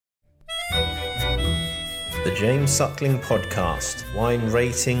the James Suckling Podcast. Wine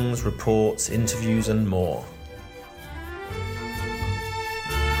ratings, reports, interviews and more.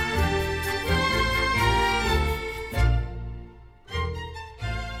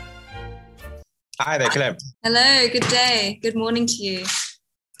 Hi there, Claire. Hello, good day. Good morning to you.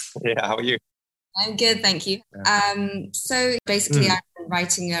 Yeah, how are you? I'm good, thank you. So basically, I'm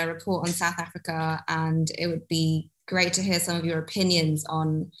writing a report on South Africa, and it would be great to hear some of your opinions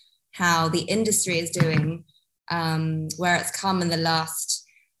on how the industry is doing, where it's come in the last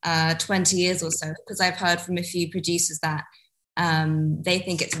 20 years or so, because I've heard from a few producers that they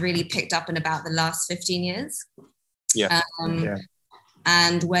think it's really picked up in about the last 15 years. Yeah.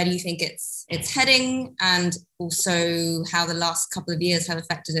 And where do you think it's heading, and also how the last couple of years have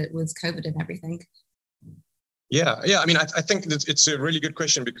affected it with COVID and everything? Yeah. I mean, I think it's a really good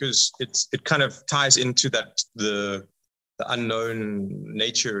question because it kind of ties into that the unknown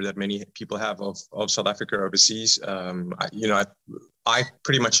nature that many people have of South Africa overseas. I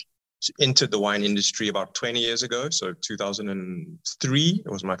pretty much entered the wine industry about 20 years ago, so 2003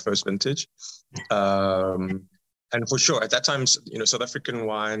 was my first vintage. And for sure, at that time, South African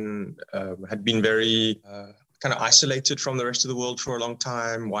wine had been very kind of isolated from the rest of the world for a long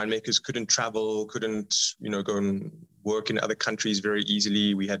time. Winemakers couldn't travel, couldn't, go and work in other countries very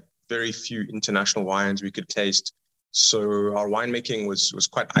easily. We had very few international wines we could taste. So our winemaking was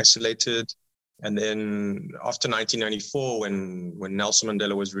quite isolated. And then after 1994, when Nelson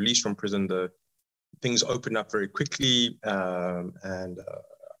Mandela was released from prison, things opened up very quickly. I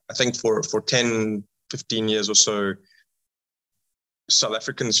think for 10, 15 years or so, South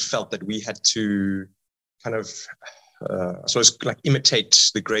Africans felt that we had to kind of,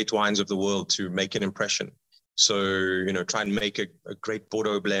 imitate the great wines of the world to make an impression. So, try and make a great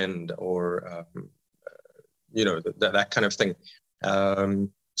Bordeaux blend or, that kind of thing.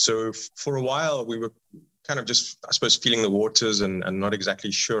 So for a while, we were kind of just, I suppose, feeling the waters and not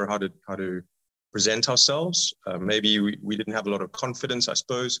exactly sure how to present ourselves. Maybe we didn't have a lot of confidence, I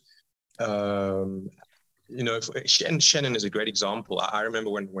suppose. Chenin is a great example. I remember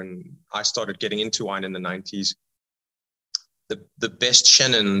when I started getting into wine in the 90s, the best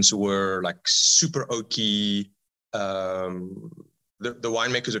Chenins were like super oaky. The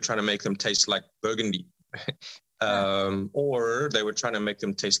winemakers were trying to make them taste like Burgundy, or they were trying to make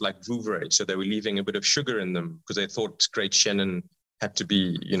them taste like Vouvray. So they were leaving a bit of sugar in them because they thought great Chenin had to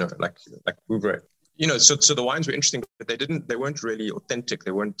be, like Vouvray. So the wines were interesting, but they weren't really authentic.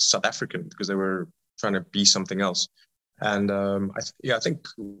 They weren't South African because they were trying to be something else. And I think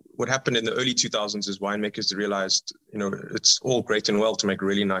what happened in the early 2000s is winemakers realized, it's all great and well to make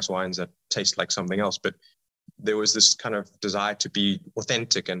really nice wines that taste like something else, but there was this kind of desire to be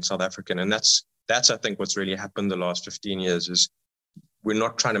authentic and South African. And that's I think what's really happened the last 15 years is we're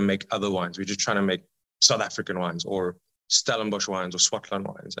not trying to make other wines. We're just trying to make South African wines or Stellenbosch wines or Swartland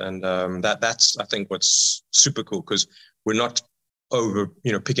wines. And that's, I think, what's super cool, because we're not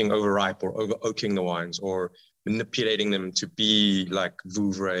picking overripe or over oaking the wines or manipulating them to be like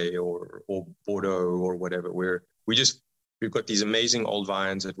Vouvray or Bordeaux or whatever. We've got these amazing old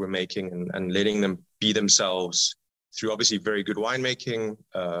vines that we're making and letting them be themselves through obviously very good winemaking,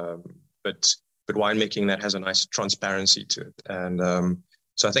 but winemaking that has a nice transparency to it. And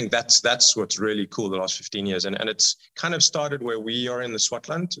so I think that's what's really cool the last 15 years. And it's kind of started where we are in the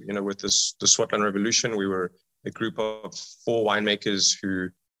Swartland, with the Swartland Revolution. We were a group of 4 winemakers who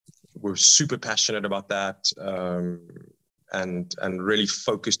were super passionate about that, and really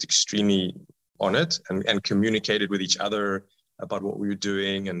focused extremely on it and communicated with each other about what we were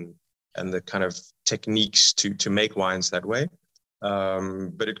doing and the kind of techniques to make wines that way.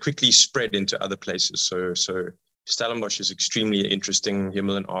 But it quickly spread into other places. So Stellenbosch is extremely interesting.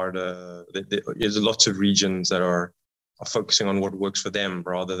 Himmel and Arde. There's lots of regions that are focusing on what works for them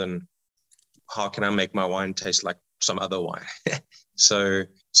rather than how can I make my wine taste like some other wine? So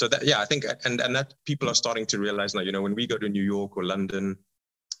that, I think, and that people are starting to realize now, when we go to New York or London,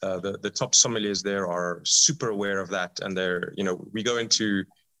 the top sommeliers there are super aware of that. And they're, we go into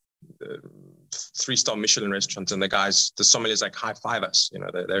 3-star Michelin restaurants and the sommeliers like high five us,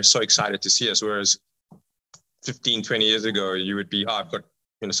 they're so excited to see us. Whereas 15, 20 years ago, you would be, I've got,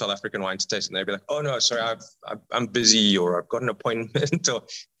 South African wine to taste. And they'd be like, oh no, sorry, I'm busy, or I've got an appointment.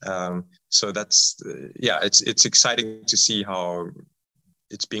 So that's, it's exciting to see how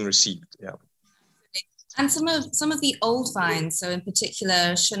it's being received. Yeah. And some of the old vines, so in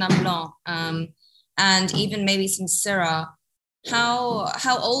particular Chenin Blanc, and even maybe some Syrah,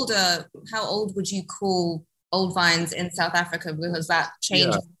 how old would you call old vines in South Africa? Because that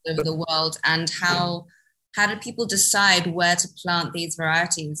changes over the world, and how how did people decide where to plant these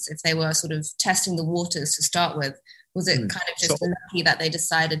varieties if they were sort of testing the waters to start with? Was it kind of just lucky that they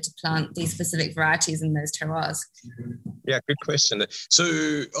decided to plant these specific varieties in those terroirs? Yeah, good question. So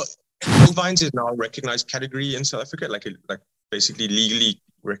old vines is now a recognized category in South Africa, like basically legally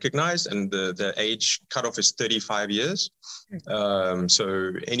recognized, and the age cutoff is 35 years.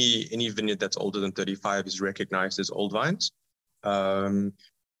 So any vineyard that's older than 35 is recognized as old vines.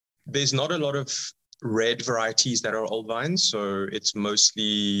 There's not a lot of red varieties that are old vines, so it's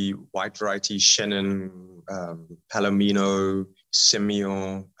mostly white varieties, chenin, palomino,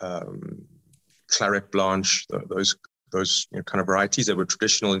 semillon, claret blanche, those kind of varieties that were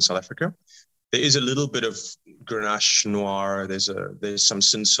traditional in South Africa. There is a little bit of Grenache Noir, there's some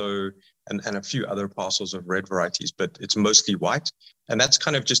Cinsault and a few other parcels of red varieties, but it's mostly white. And that's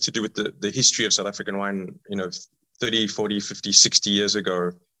kind of just to do with the history of South African wine. 30, 40, 50, 60 years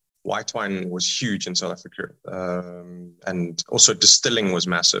ago, white wine was huge in South Africa. And also distilling was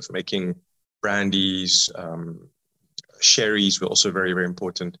massive. Making brandies, sherries were also very, very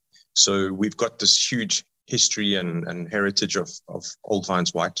important. So we've got this huge history and heritage of old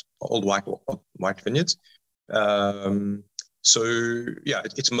vines, white vineyards. So yeah,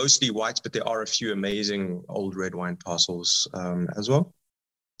 it's mostly whites, but there are a few amazing old red wine parcels as well.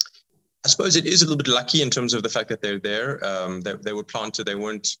 I suppose it is a little bit lucky in terms of the fact that they're there. They were planted. They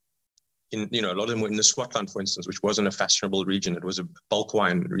weren't in, a lot of them were in the Swartland, for instance, which wasn't a fashionable region. It was a bulk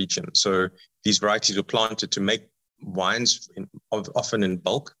wine region. So these varieties were planted to make wines often in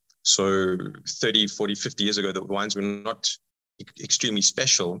bulk. So 30, 40, 50 years ago, the wines were not extremely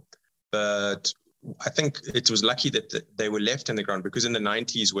special, but I think it was lucky that they were left in the ground, because in the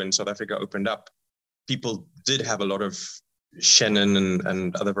 90s, when South Africa opened up, people did have a lot of chenin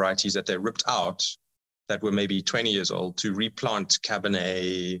and other varieties that they ripped out that were maybe 20 years old to replant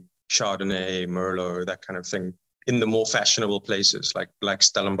Cabernet, Chardonnay, Merlot, that kind of thing in the more fashionable places like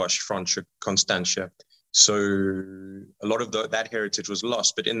Stellenbosch, Franschhoek, Constantia. So a lot of that heritage was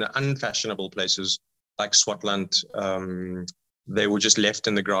lost, but in the unfashionable places like Swartland, they were just left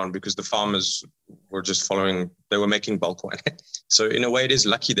in the ground because the farmers were just they were making bulk wine. So in a way, it is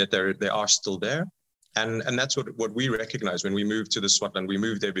lucky that they are still there. And that's what we recognized when we moved to the Swartland. We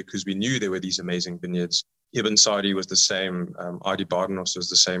moved there because we knew there were these amazing vineyards. Ibn Sadi was the same. Adi Badenhorst was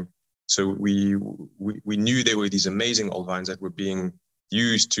the same. So we knew there were these amazing old vines that were being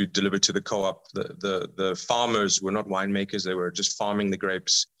used to deliver to the co-op. The farmers were not winemakers. They were just farming the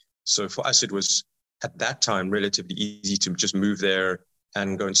grapes. So for us, it was at that time relatively easy to just move there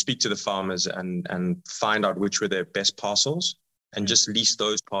and go and speak to the farmers and find out which were their best parcels and just lease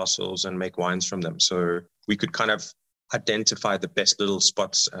those parcels and make wines from them. So we could kind of identify the best little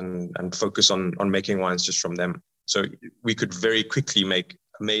spots and focus on making wines just from them. So we could very quickly make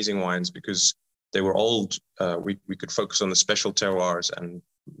amazing wines because they were old. We could focus on the special terroirs and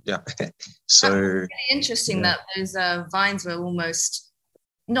yeah. So that's really interesting that those vines were almost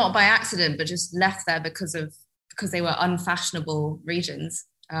not by accident, but just left there because they were unfashionable regions.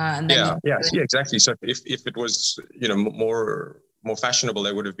 Exactly. So if it was more fashionable,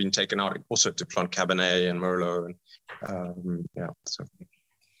 they would have been taken out also to plant Cabernet and Merlot and So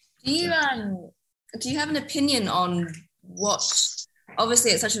do you have an opinion on what?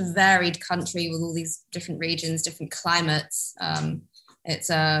 Obviously, it's such a varied country with all these different regions, different climates. There's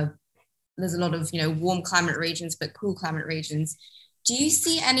a lot of warm climate regions, but cool climate regions. Do you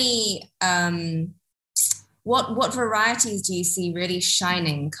see any? What varieties do you see really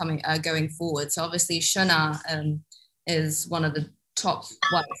shining going forward? So obviously, Chenin is one of the top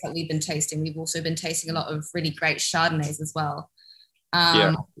wines that we've been tasting. We've also been tasting a lot of really great Chardonnays as well.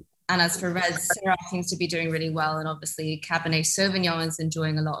 And as for red, Syrah seems to be doing really well, and obviously Cabernet Sauvignon is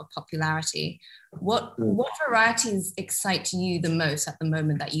enjoying a lot of popularity. What varieties excite you the most at the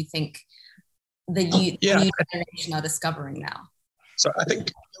moment that you think the new generation are discovering now? So I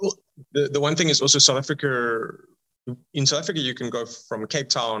think the one thing is also South Africa. In South Africa, you can go from Cape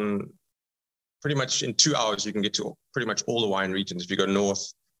Town pretty much in 2 hours. You can get to pretty much all the wine regions. If you go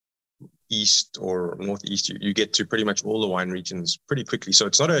north, east, or northeast, you get to pretty much all the wine regions pretty quickly. So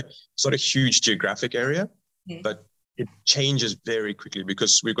it's not a huge geographic area, but it changes very quickly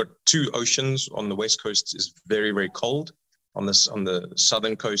because we've got two oceans. On the west coast is very, very cold. On the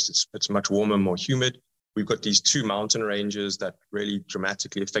southern coast, it's much warmer, more humid. We've got these two mountain ranges that really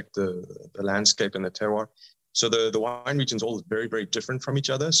dramatically affect the landscape and the terroir. So the wine regions all very, very different from each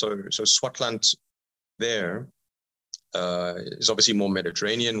other. So Swartland there is obviously more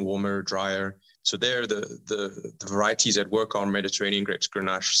Mediterranean, warmer, drier. So there the varieties that work on Mediterranean grapes,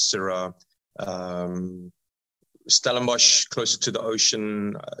 Grenache, Syrah, Stellenbosch closer to the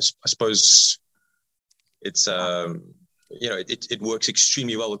ocean. I suppose it's it works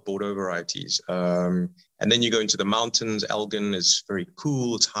extremely well with Bordeaux varieties. And then you go into the mountains. Elgin is very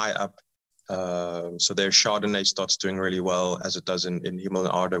cool. It's high up. So their Chardonnay starts doing really well, as it does in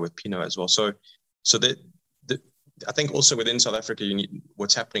Mullineux with Pinot as well. So I think also within South Africa,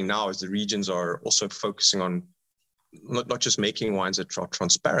 what's happening now is the regions are also focusing on not just making wines that are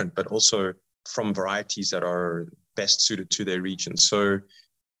transparent, but also from varieties that are best suited to their region. So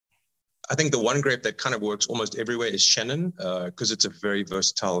I think the one grape that kind of works almost everywhere is chenin, because it's a very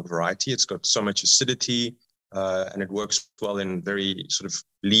versatile variety. It's got so much acidity, and it works well in very sort of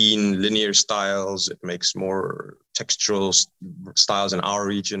lean, linear styles. It makes more textural styles in our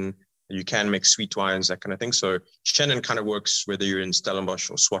region. You can make sweet wines, that kind of thing. So chenin kind of works whether you're in Stellenbosch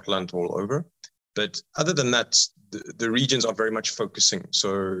or Swartland, all over. But other than that, the regions are very much focusing.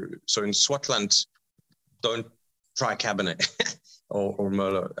 So in Swartland, don't try Cabernet or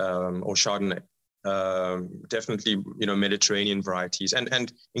Merlot or Chardonnay. Definitely, Mediterranean varieties,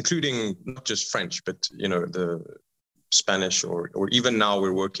 and including not just French, but the Spanish or even now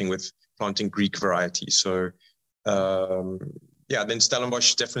we're working with planting Greek varieties. So then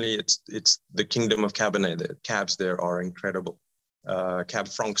Stellenbosch, definitely it's the kingdom of Cabernet. The cabs there are incredible. Cab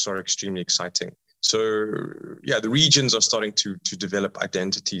Francs are extremely exciting. So the regions are starting to develop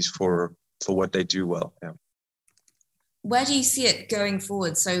identities for what they do well. Yeah. Where do you see it going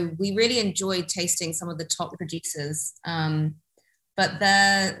forward? So we really enjoyed tasting some of the top producers, but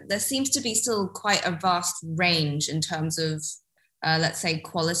there seems to be still quite a vast range in terms of, let's say,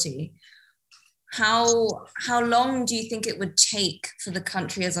 quality. How long do you think it would take for the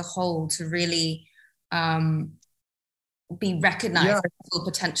country as a whole to really be recognized for full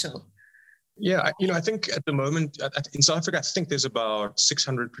potential? Yeah, I think at the moment in South Africa, I think there's about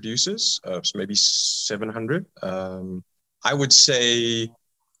 600 producers, so maybe 700. I would say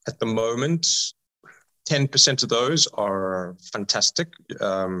at the moment, 10% of those are fantastic.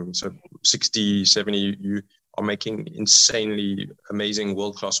 So 60, 70, you are making insanely amazing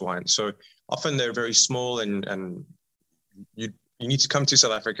world-class wines. So often they're very small, and you need to come to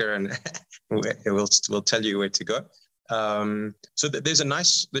South Africa, and we'll tell you where to go. So there's a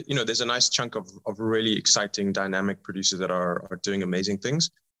nice chunk of really exciting, dynamic producers that are doing amazing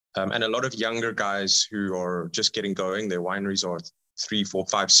things. And a lot of younger guys who are just getting going. Their wineries are 3, 4,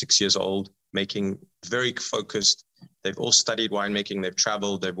 5, 6 years old, making very focused. They've all studied winemaking. They've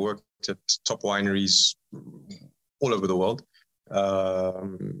traveled. They've worked at top wineries all over the world.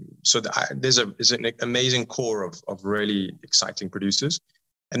 So there's an amazing core of really exciting producers.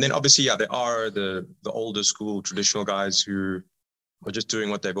 And then obviously, there are the older school traditional guys who are just doing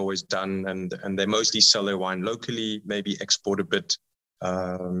what they've always done, and they mostly sell their wine locally, maybe export a bit.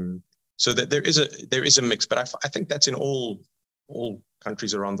 So that there is a mix, but I think that's in all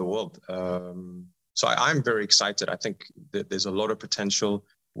countries around the world. So I'm very excited. I think that there's a lot of potential.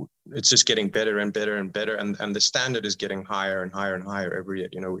 It's just getting better and better and better, and the standard is getting higher and higher and higher every year.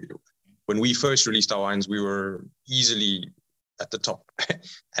 When we first released our wines, we were easily at the top,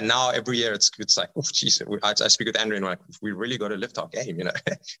 and now every year it's like, oh geez. I speak with Andrew and I'm like, we really got to lift our game,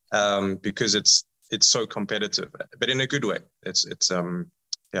 because it's so competitive, but in a good way. So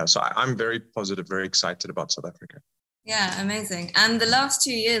I'm very positive, very excited about South Africa. Yeah, amazing. And the last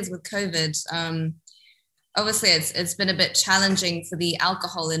 2 years with COVID, obviously it's been a bit challenging for the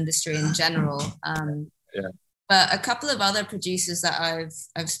alcohol industry in general. But a couple of other producers that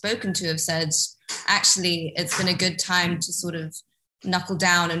I've spoken to have said, actually, it's been a good time to sort of knuckle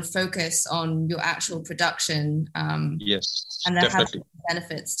down and focus on your actual production. Yes, and there definitely. have been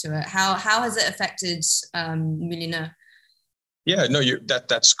benefits to it. How has it affected Mullineux? Yeah, no,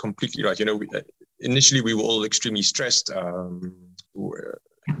 that's completely right. Initially we were all extremely stressed.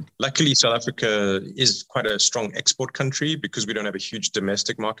 Luckily, South Africa is quite a strong export country because we don't have a huge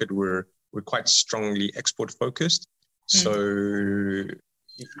domestic market. We're quite strongly export focused. So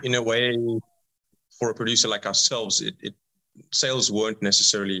in a way, for a producer like ourselves, sales weren't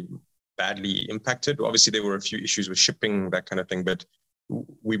necessarily badly impacted. Obviously, there were a few issues with shipping, that kind of thing, but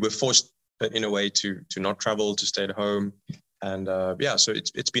we were forced in a way to not travel, to stay at home. And so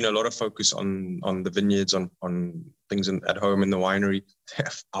it's been a lot of focus on the vineyards, on things at home in the winery,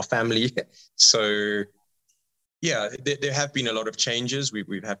 our family. So there have been a lot of changes.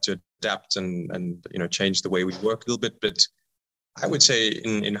 We've had to adapt and change the way we work a little bit. But I would say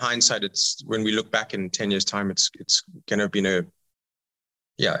in hindsight, it's when we look back in 10 years' time, it's going to have been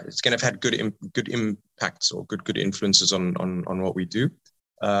it's going to have had good impacts or good influences on what we do.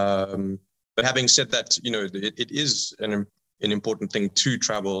 But having said that, it is an important thing to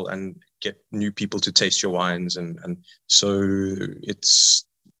travel and get new people to taste your wines, and so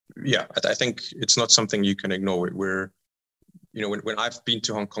I think it's not something you can ignore. We're, when I've been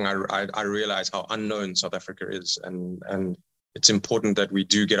to Hong Kong, I realize how unknown South Africa is, and it's important that we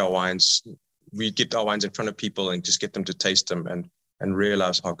do get our wines. We get our wines in front of people and just get them to taste them and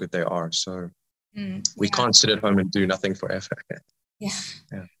realize how good they are. So we can't sit at home and do nothing forever. Yeah,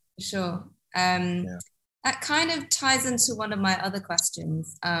 for sure. That kind of ties into one of my other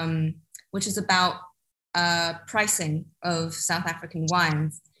questions, which is about pricing of South African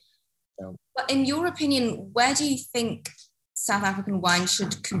wines. But in your opinion, where do you think South African wine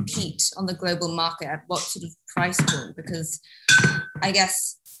should compete on the global market? At what sort of price point? Because I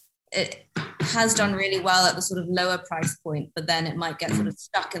guess it has done really well at the sort of lower price point, but then it might get sort of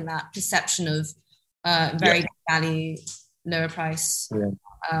stuck in that perception of very good value, lower price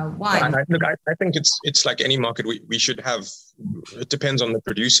wine. I think it's like any market. We should have, it depends on the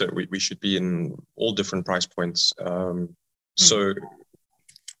producer. We should be in all different price points. So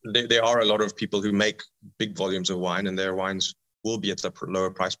there are a lot of people who make big volumes of wine, and their wines will be at the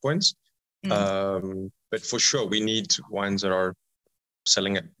lower price points. But for sure, we need wines that are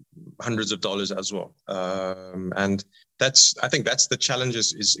selling at hundreds of dollars as well. And I think that's the challenge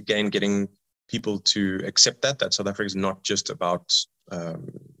is again, getting people to accept that South Africa is not just about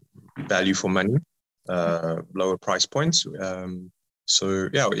value for money, lower price points. So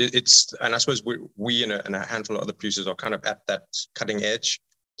it's, and I suppose we and a handful of other producers are kind of at that cutting edge.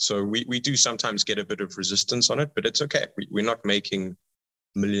 So we do sometimes get a bit of resistance on it, but it's okay. We're not making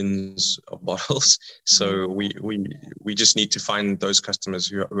millions of bottles. So we just need to find those customers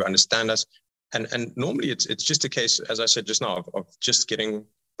who understand us. And normally it's just a case, as I said just now, of just getting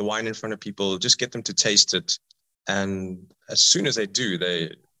the wine in front of people, just get them to taste it. And as soon as they do,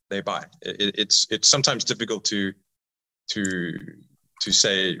 they buy. It's sometimes difficult to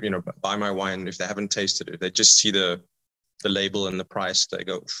say, buy my wine if they haven't tasted it. If they just see the label and the price, they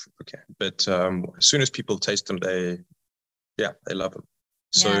go, okay. But as soon as people taste them, they love them.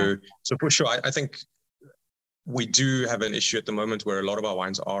 So for sure, I think we do have an issue at the moment where a lot of our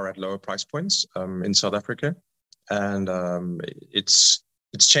wines are at lower price points in South Africa, and it's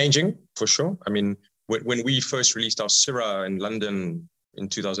changing for sure. I mean, when we first released our Syrah in London in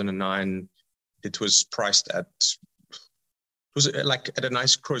 2009, it was priced at a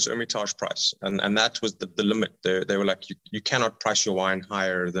nice Croix Hermitage price, and that was the limit. They were like, you cannot price your wine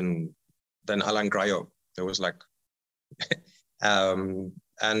higher than Alain Graillot. There was like.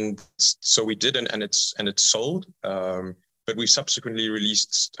 And so we did, and it's sold. But we subsequently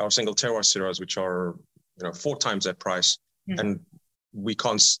released our single terroir Syrahs, which are 4 times that price, and we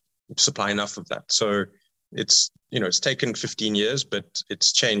can't supply enough of that. So it's it's taken 15 years, but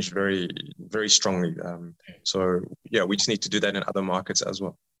it's changed very, very strongly. So we just need to do that in other markets as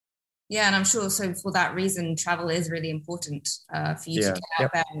well. Yeah, and I'm sure. So for that reason, travel is really important for you to get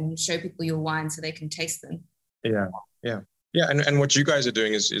out there and show people your wine so they can taste them. Yeah, and what you guys are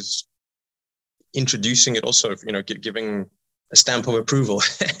doing is introducing it also, giving a stamp of approval.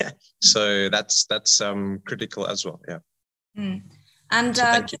 So that's critical as well. Yeah. And so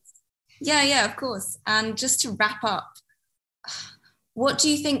thank you. Yeah, of course. And just to wrap up, what do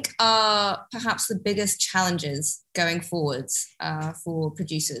you think are perhaps the biggest challenges going forwards for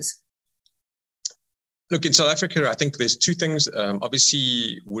producers? Look, in South Africa, I think there's 2 things.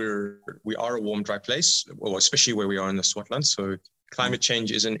 Obviously, we are a warm, dry place, well, especially where we are in the Swartland. So climate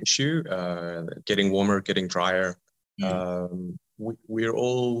change is an issue, getting warmer, getting drier. We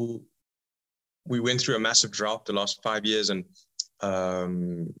went through a massive drought the last 5 years, and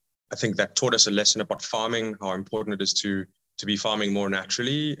I think that taught us a lesson about farming, how important it is to be farming more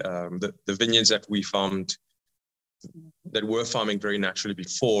naturally. The vineyards that we farmed, that were farming very naturally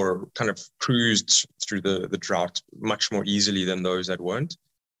before, kind of cruised through the drought much more easily than those that weren't.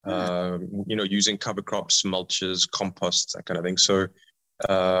 Using cover crops, mulches, composts, that kind of thing. So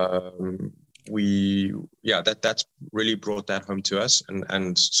that's really brought that home to us,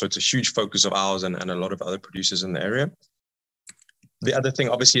 and so it's a huge focus of ours and a lot of other producers in the area. The other thing,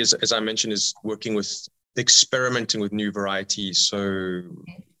 obviously, as I mentioned, is experimenting with new varieties. So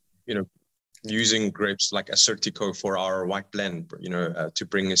using grapes like Assertico for our white blend, to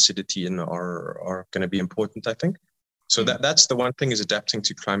bring acidity in are going to be important, I think. So that's the one thing, is adapting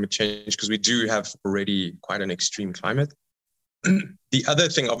to climate change, because we do have already quite an extreme climate. The other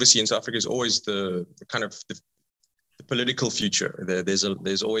thing, obviously, in South Africa is always the kind of the political future.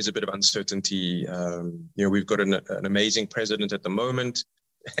 There's always a bit of uncertainty. We've got an amazing president at the moment.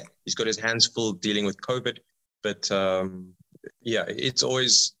 He's got his hands full dealing with COVID, but it's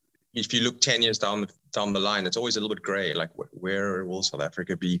always, if you look 10 years down the line, it's always a little bit gray, like where will South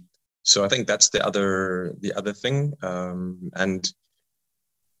Africa be? So I think that's the other thing. And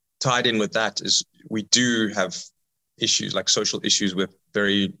tied in with that is we do have issues like social issues with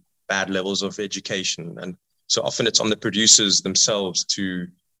very bad levels of education. And so often it's on the producers themselves to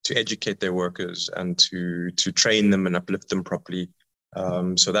educate their workers and to train them and uplift them properly.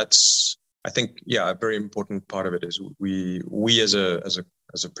 So that's, I think, a very important part of it is we as a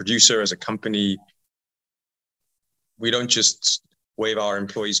producer, as a company, we don't just wave our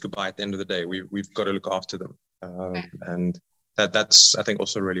employees goodbye at the end of the day. We've got to look after them. And that's, I think,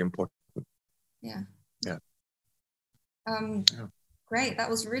 also really important. Yeah. Yeah. Great. That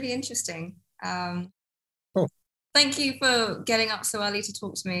was really interesting. Cool. Thank you for getting up so early to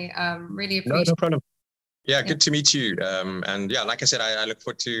talk to me. Really appreciate it. No problem. Yeah, good to meet you. And like I said, I look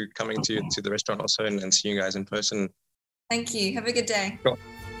forward to coming to the restaurant also and seeing you guys in person. Thank you. Have a good day. Cool.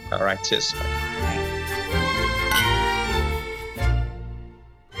 All right. Cheers. Bye.